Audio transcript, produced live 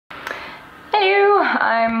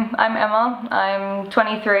I'm Emma. I'm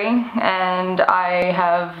 23 and I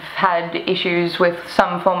have had issues with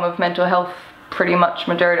some form of mental health pretty much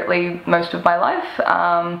majoritarily most of my life.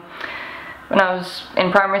 When I was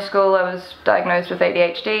in primary school I was diagnosed with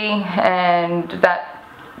ADHD and that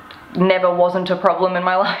never wasn't a problem in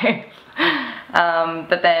my life.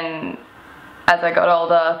 But then as I got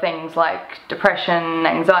older, things like depression,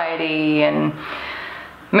 anxiety and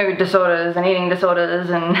mood disorders and eating disorders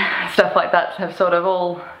and stuff like that have sort of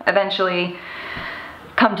all eventually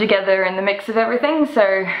come together in the mix of everything,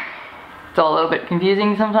 so it's all a little bit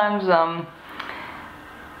confusing sometimes.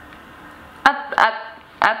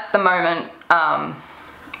 At the moment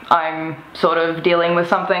I'm sort of dealing with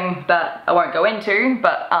something that I won't go into,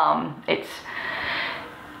 but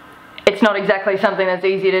it's not exactly something that's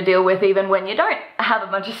easy to deal with even when you don't have a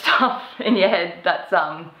bunch of stuff in your head that's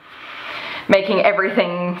making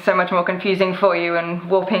everything so much more confusing for you and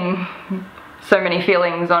warping so many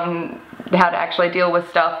feelings on how to actually deal with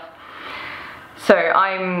stuff. So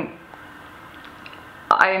I'm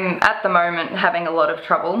at the moment having a lot of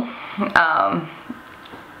trouble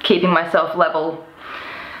keeping myself level,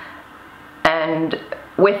 and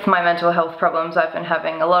with my mental health problems I've been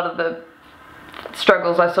having a lot of the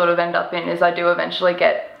struggles I sort of end up in is I do eventually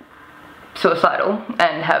get suicidal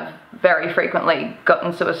and have very frequently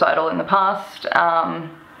gotten suicidal in the past.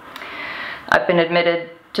 I've been admitted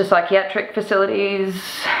to psychiatric facilities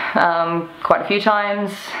quite a few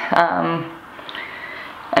times,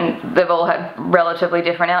 and they've all had relatively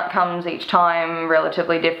different outcomes each time,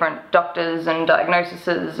 relatively different doctors and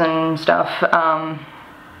diagnoses and stuff.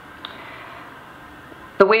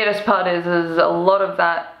 The weirdest part is a lot of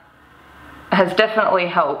that has definitely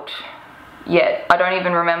helped, yet I don't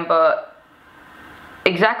even remember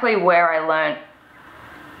exactly where I learnt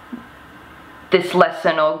this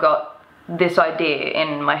lesson or got this idea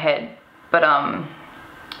in my head, but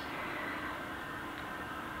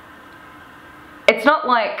it's not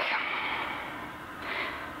like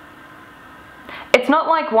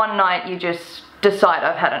one night you just decide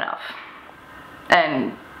I've had enough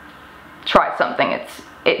and try something.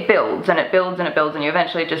 It builds and it builds and it builds and you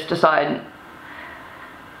eventually just decide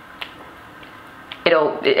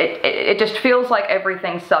it just feels like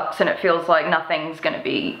everything sucks and it feels like nothing's going to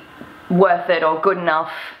be worth it or good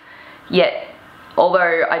enough. Yet,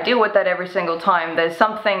 although I deal with that every single time, there's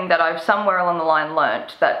something that I've somewhere along the line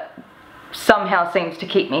learnt that somehow seems to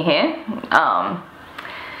keep me here.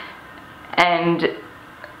 And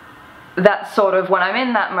that's sort of, when I'm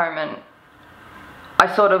in that moment, I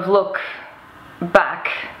sort of look back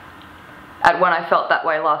at when I felt that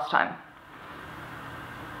way last time.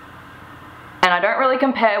 And I don't really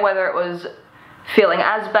compare whether it was feeling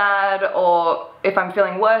as bad or if I'm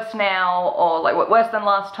feeling worse now or like worse than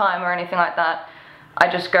last time or anything like that. I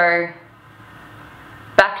just go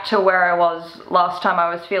back to where I was last time I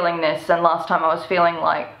was feeling this, and last time I was feeling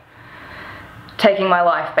like taking my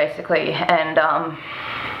life basically, and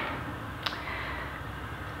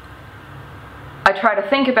I try to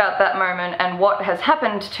think about that moment and what has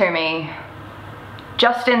happened to me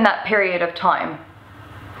just in that period of time.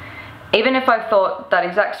 Even if I thought that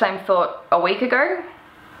exact same thought a week ago,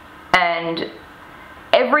 and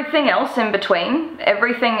everything else in between,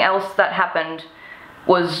 everything else that happened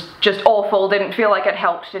was just awful, didn't feel like it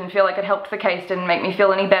helped, didn't feel like it helped the case, didn't make me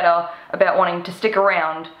feel any better about wanting to stick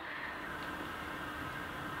around,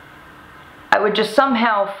 I would just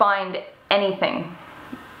somehow find anything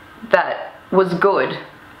that was good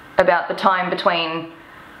about the time between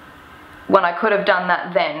when I could have done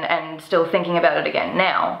that then and still thinking about it again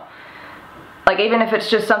now. Like, even if it's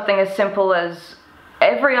just something as simple as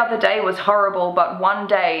every other day was horrible, but one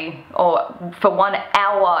day or for 1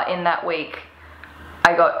 hour in that week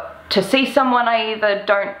I got to see someone I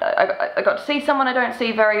got to see someone I don't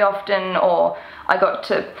see very often, or I got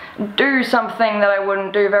to do something that I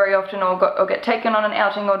wouldn't do very often, or get taken on an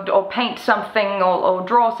outing, or paint something, or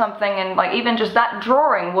draw something, and like even just that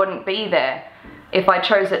drawing wouldn't be there if I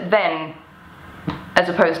chose it then as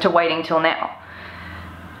opposed to waiting till now.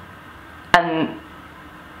 And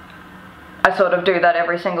I sort of do that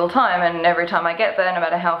every single time, and every time I get there, no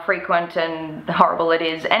matter how frequent and horrible it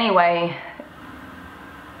is anyway,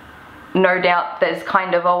 no doubt there's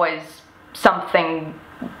kind of always something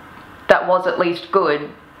that was at least good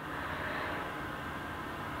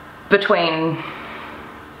between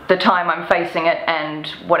the time I'm facing it and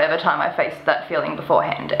whatever time I faced that feeling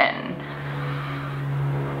beforehand. And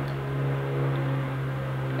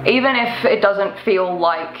even if it doesn't feel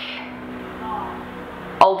like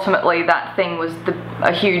ultimately that thing was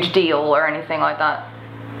a huge deal or anything like that,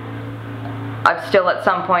 I've still at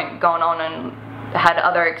some point gone on and had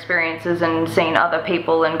other experiences and seen other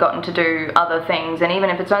people and gotten to do other things, and even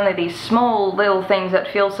if it's only these small little things that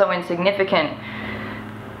feel so insignificant,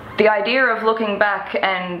 the idea of looking back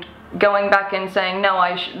and going back and saying,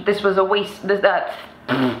 no, this was a waste, this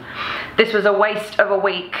was a waste of a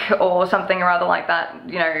week or something or other like that,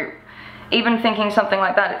 you know, even thinking something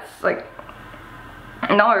like that, it's like,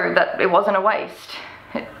 no, that it wasn't a waste.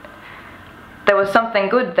 There was something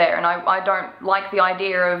good there, and I don't like the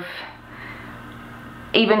idea of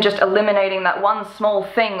even just eliminating that one small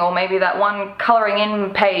thing, or maybe that one colouring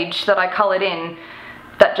in page that I coloured in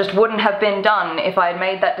that just wouldn't have been done if I had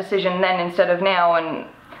made that decision then instead of now, and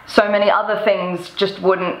so many other things just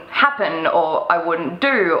wouldn't happen, or I wouldn't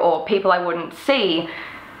do, or people I wouldn't see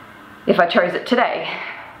if I chose it today.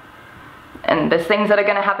 And there's things that are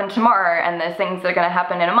going to happen tomorrow, and there's things that are going to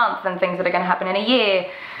happen in a month, and things that are going to happen in a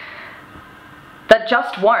year that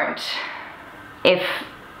just won't if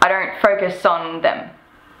I don't focus on them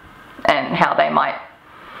and how they might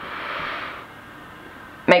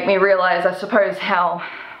make me realise, I suppose, how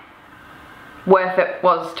worth it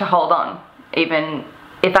was to hold on, even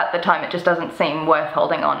if at the time it just doesn't seem worth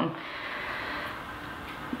holding on.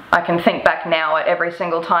 I can think back now at every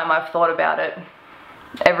single time I've thought about it,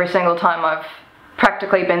 every single time I've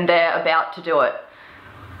practically been there about to do it,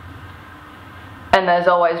 and there's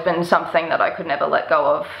always been something that I could never let go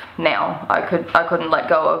of now. I couldn't let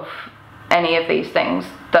go of any of these things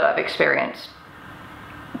that I've experienced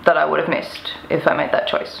that I would have missed if I made that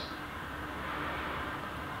choice.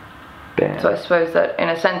 Damn. So I suppose that in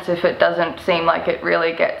a sense, if it doesn't seem like it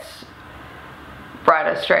really gets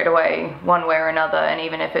brighter straight away one way or another, and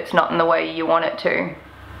even if it's not in the way you want it to,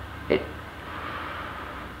 it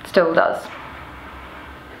still does.